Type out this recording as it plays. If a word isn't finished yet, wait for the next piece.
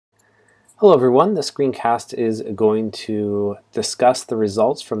Hello everyone, this screencast is going to discuss the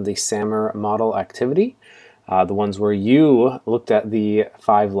results from the SAMR model activity, the ones where you looked at the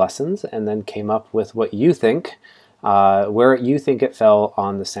 5 lessons and then came up with what you think, where you think it fell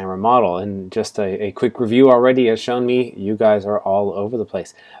on the SAMR model. And just a quick review already has shown me you guys are all over the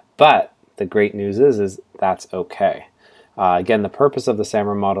place. But the great news is that's okay. Again, the purpose of the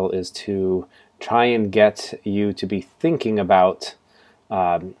SAMR model is to try and get you to be thinking about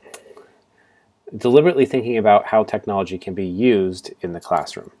deliberately thinking about how technology can be used in the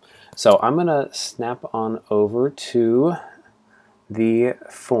classroom. So I'm going to snap on over to the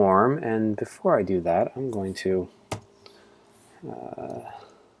form, and before I do that, I'm going to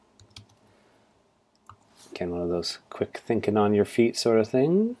again, one of those quick thinking on your feet sort of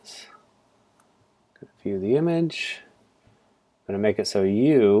things. View the image. I'm going to make it so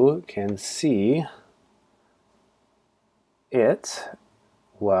you can see it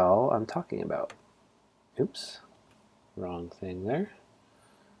while I'm talking about. Oops, wrong thing there.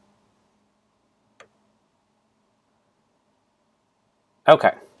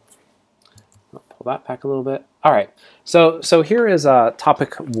 Okay, I'll pull that back a little bit. All right, so here is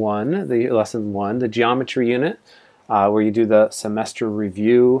topic 1, the lesson 1, the geometry unit, where you do the semester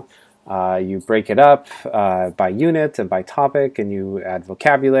review. You break it up by unit and by topic, and you add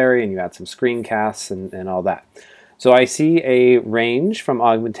vocabulary, and you add some screencasts and all that. So I see a range from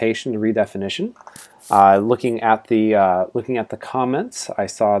augmentation to redefinition. Looking at the comments, I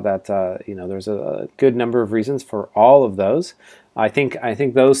saw that there's a good number of reasons for all of those. I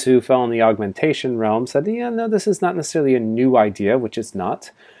think those who fell in the augmentation realm said, yeah, no, this is not necessarily a new idea, which it's not,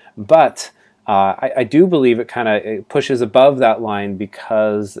 but I do believe it kind of pushes above that line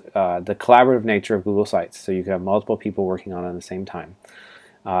because the collaborative nature of Google Sites. So you can have multiple people working on it at the same time,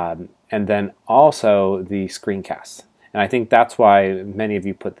 and then also the screencasts. And I think that's why many of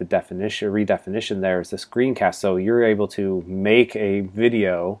you put the redefinition there as the screencast. So you're able to make a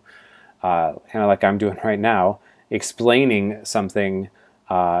video, kind of like I'm doing right now, explaining something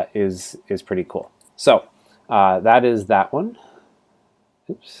is pretty cool. So that is that one.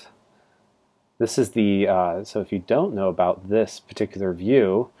 Oops. This is the, so if you don't know about this particular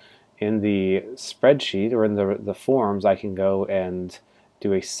view, in the spreadsheet or in the forms, I can go and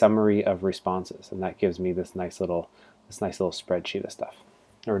do a summary of responses. And that gives me this nice little spreadsheet of stuff,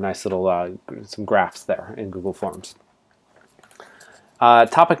 or a nice little some graphs there in Google Forms.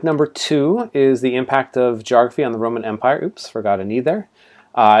 Topic number 2 is the impact of geography on the Roman Empire. Oops, forgot an E there.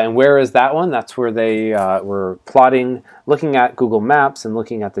 And where is that one? That's where they were plotting, looking at Google Maps and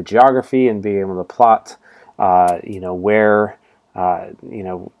looking at the geography and being able to plot, where,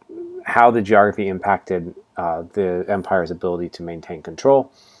 how the geography impacted the empire's ability to maintain control.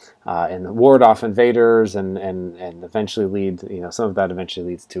 And ward off invaders and eventually lead, some of that eventually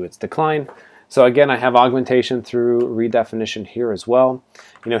leads to its decline. So again, I have augmentation through redefinition here as well.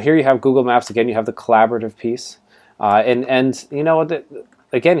 Here you have Google Maps. Again, you have the collaborative piece.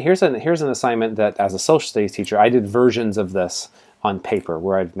 Again, here's an assignment that as a social studies teacher, I did versions of this on paper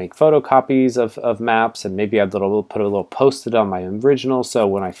where I'd make photocopies of maps, and maybe I'd put a little post-it on my original. So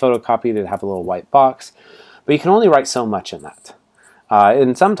when I photocopied, it'd have a little white box. But you can only write so much in that.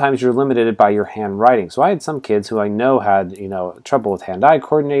 And sometimes you're limited by your handwriting. So I had some kids who I know had, trouble with hand-eye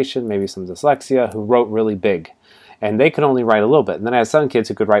coordination, maybe some dyslexia, who wrote really big. And they could only write a little bit. And then I had some kids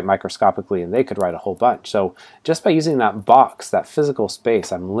who could write microscopically, and they could write a whole bunch. So just by using that box, that physical space,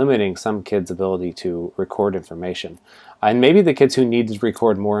 I'm limiting some kids' ability to record information. And maybe the kids who need to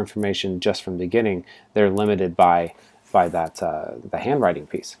record more information just from the beginning, they're limited by that the handwriting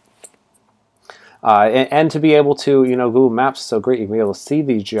piece. And to be able to, Google Maps is so great. You can be able to see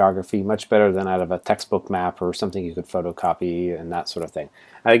the geography much better than out of a textbook map or something you could photocopy and that sort of thing.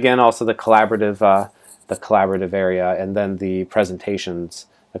 And again, also the collaborative area, and then the presentations,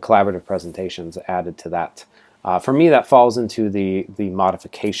 the collaborative presentations added to that. For me, that falls into the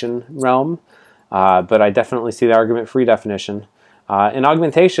modification realm, but I definitely see the argument for redefinition. In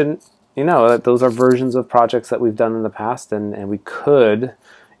augmentation, those are versions of projects that we've done in the past, and we could.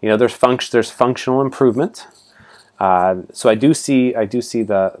 There's functional improvement, so I do see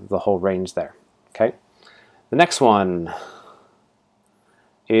the whole range there. Okay, the next one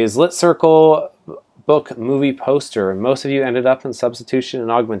is lit circle, book, movie, poster, and most of you ended up in substitution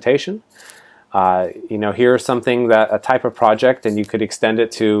and augmentation. Here's something a type of project, and you could extend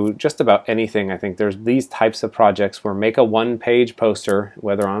it to just about anything. I think there's these types of projects where make a 1-page poster,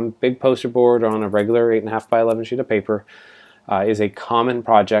 whether on a big poster board or on a regular 8.5 by 11 sheet of paper. Is a common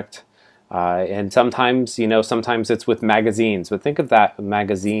project, and sometimes it's with magazines. But think of that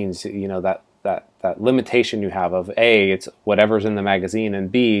magazines, that that limitation you have of A, it's whatever's in the magazine,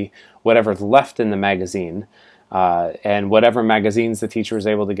 and B, whatever's left in the magazine, and whatever magazines the teacher is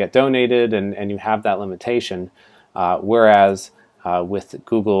able to get donated, and you have that limitation. Whereas with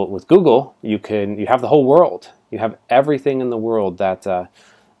Google, you have the whole world. You have everything in the world that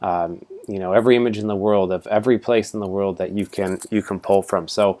every image in the world of every place in the world that you can pull from.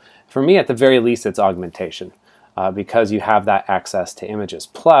 So for me, at the very least, it's augmentation because you have that access to images.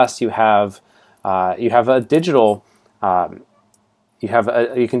 Plus, you have a digital.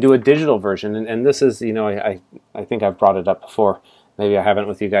 You can do a digital version, and this is I think I've brought it up before. Maybe I haven't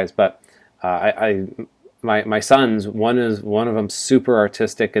with you guys, but my sons, one of them super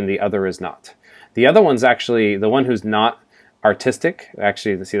artistic and the other is not. The other one's actually the one who's not artistic.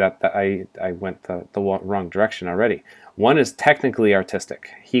 Actually, see that I went the wrong direction already. One is technically artistic.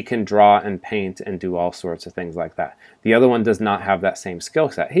 He can draw and paint and do all sorts of things like that. The other one does not have that same skill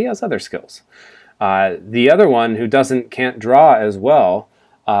set. He has other skills. The other one who can't draw as well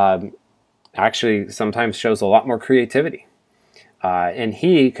actually sometimes shows a lot more creativity. And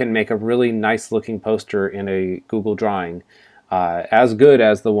he can make a really nice looking poster in a Google drawing as good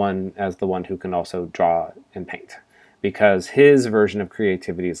as the one who can also draw and paint, because his version of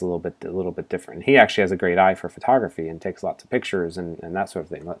creativity is a little bit different. He actually has a great eye for photography and takes lots of pictures and that sort of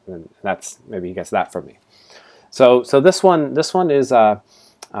thing. And that's, maybe he gets that from me. So this one is for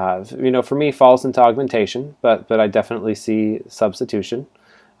me falls into augmentation, but I definitely see substitution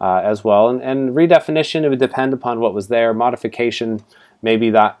as well. And redefinition, it would depend upon what was there. Modification, maybe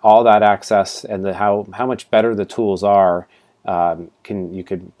that all that access and how much better the tools are, you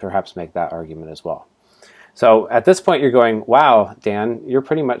could perhaps make that argument as well. So at this point you're going, wow, Dan, you're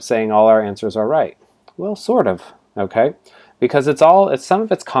pretty much saying all our answers are right. Well, sort of, okay? Because it's some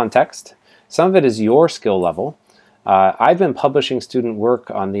of it's context, some of it is your skill level. I've been publishing student work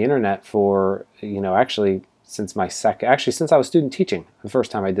on the internet for, actually since I was student teaching the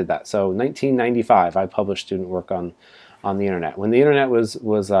first time I did that. So 1995, I published student work on the internet, when the internet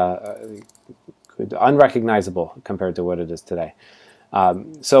was unrecognizable compared to what it is today.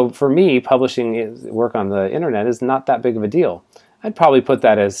 So for me, publishing work on the internet is not that big of a deal. I'd probably put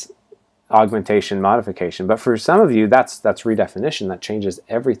that as augmentation, modification, but for some of you, that's redefinition. That changes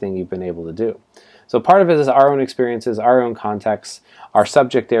everything you've been able to do. So part of it is our own experiences, our own contexts, our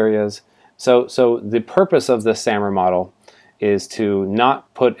subject areas. So the purpose of the SAMR model is to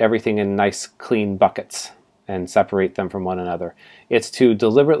not put everything in nice, clean buckets and separate them from one another. It's to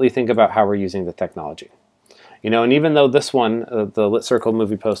deliberately think about how we're using the technology. And even though this one, the Lit Circle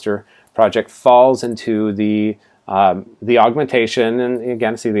movie poster project, falls into the augmentation, and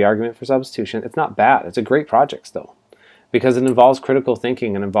again, see the argument for substitution, it's not bad. It's a great project still, because it involves critical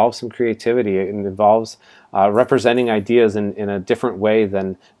thinking, and involves some creativity, it involves representing ideas in a different way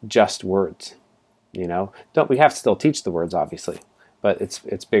than just words. We have to still teach the words, obviously, but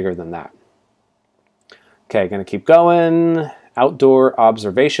it's bigger than that. Okay, going to keep going. Outdoor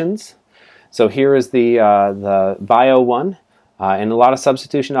observations. So here is the bio one, and a lot of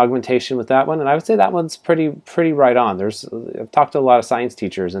substitution augmentation with that one, and I would say that one's pretty right on. I've talked to a lot of science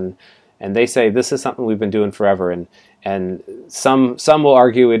teachers, and they say this is something we've been doing forever, and some will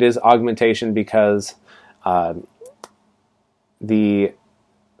argue it is augmentation because the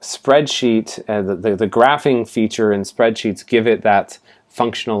spreadsheet, the graphing feature in spreadsheets give it that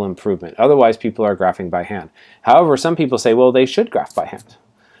functional improvement. Otherwise, people are graphing by hand. However, some people say, well, they should graph by hand.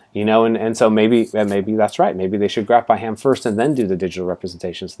 And so maybe that's right. Maybe they should graph by hand first and then do the digital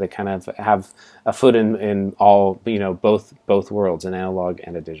representation, so they kind of have a foot in all, both worlds, an analog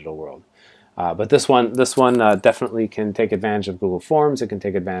and a digital world. But this one definitely can take advantage of Google Forms. It can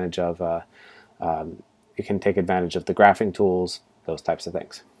take advantage of the graphing tools, those types of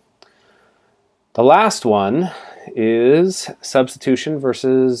things. The last one is substitution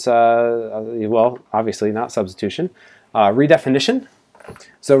versus, well, obviously not substitution, redefinition.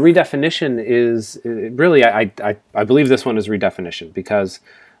 So redefinition is really, I believe this one is redefinition, because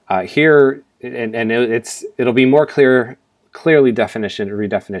here, and it'll be more clearly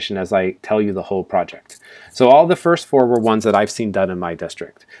redefinition as I tell you the whole project. So all the first four were ones that I've seen done in my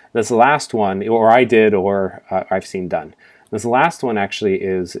district. This last one, or I did, or I've seen done. This last one actually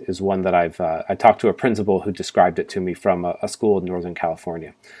is one that I talked to a principal who described it to me from a school in Northern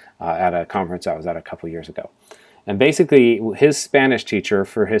California at a conference I was at a couple years ago. And basically, his Spanish teacher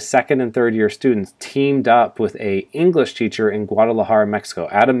for his second and third year students teamed up with an English teacher in Guadalajara, Mexico,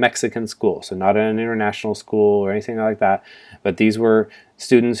 at a Mexican school. So not an international school or anything like that, but these were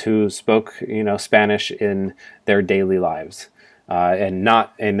students who spoke, Spanish in their daily lives. And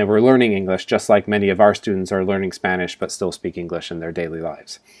they were learning English, just like many of our students are learning Spanish but still speak English in their daily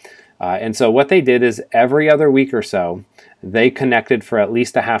lives. And so what they did is every other week or so, they connected for at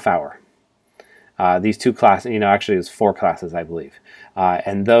least a half hour. These two classes, actually it was 4 classes, I believe.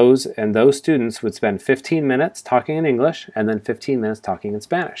 And those students would spend 15 minutes talking in English and then 15 minutes talking in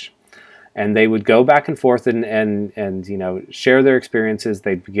Spanish. And they would go back and forth and share their experiences.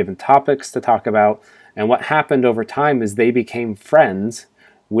 They'd be given topics to talk about. And what happened over time is they became friends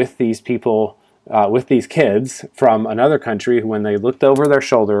with these people, with these kids from another country who, when they looked over their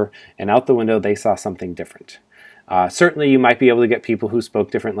shoulder and out the window, they saw something different. Certainly you might be able to get people who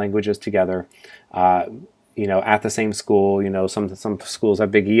spoke different languages together, at the same school. Some schools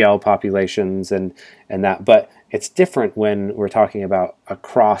have big EL populations and that, but it's different when we're talking about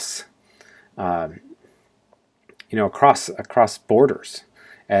across borders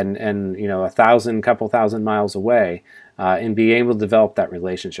and a couple thousand miles away, and be able to develop that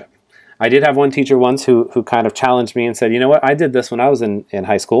relationship. I did have one teacher once who kind of challenged me and said, you know what, I did this when I was in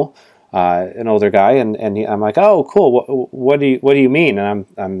high school, an older guy, and I'm like, oh, cool, what do you mean? And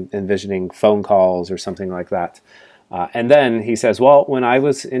I'm envisioning phone calls or something like that. And then he says, well, when I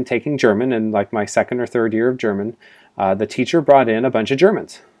was taking German in like my 2nd or 3rd year of German, the teacher brought in a bunch of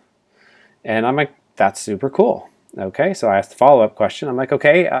Germans. And I'm like, that's super cool. Okay, so I asked the follow-up question. I'm like,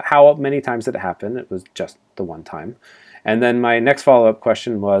 okay, how many times did it happen? It was just the one time. And then my next follow-up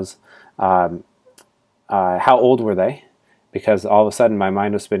question was, how old were they? Because all of a sudden my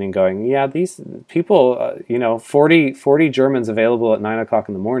mind was spinning going, yeah, these people, 40 Germans available at 9 o'clock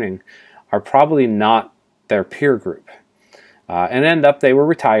in the morning are probably not their peer group. And end up they were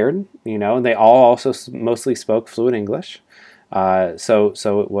retired, and they all also mostly spoke fluent English. So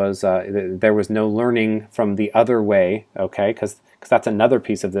it was, there was no learning from the other way, okay, because that's another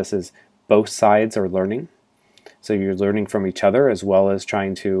piece of this is both sides are learning. So you're learning from each other as well as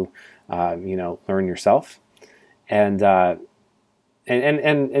trying to, learn yourself. And well,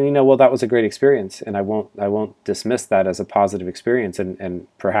 that was a great experience, and I won't dismiss that as a positive experience, and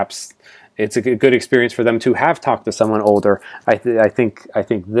perhaps it's a good experience for them to have talked to someone older. I think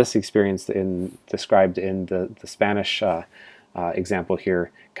this experience described in the Spanish example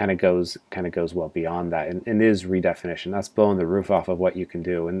here kind of goes well beyond that, and is redefinition. That's blowing the roof off of what you can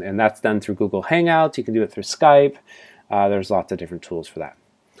do, and that's done through Google Hangouts. You can do it through Skype. There's lots of different tools for that.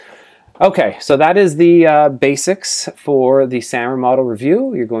 Okay, so that is the basics for the SAMR model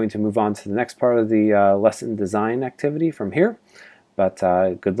review. You're going to move on to the next part of the lesson design activity from here. But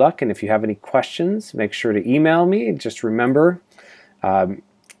good luck, and if you have any questions, make sure to email me. Just remember,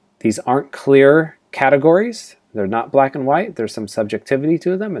 these aren't clear categories. They're not black and white. There's some subjectivity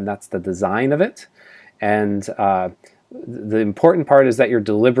to them, and that's the design of it. And the important part is that you're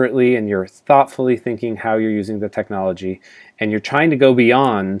deliberately and you're thoughtfully thinking how you're using the technology, and you're trying to go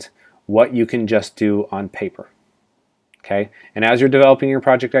beyond what you can just do on paper. Okay? And as you're developing your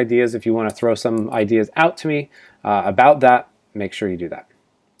project ideas, if you want to throw some ideas out to me about that, make sure you do that.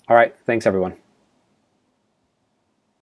 All right, thanks everyone.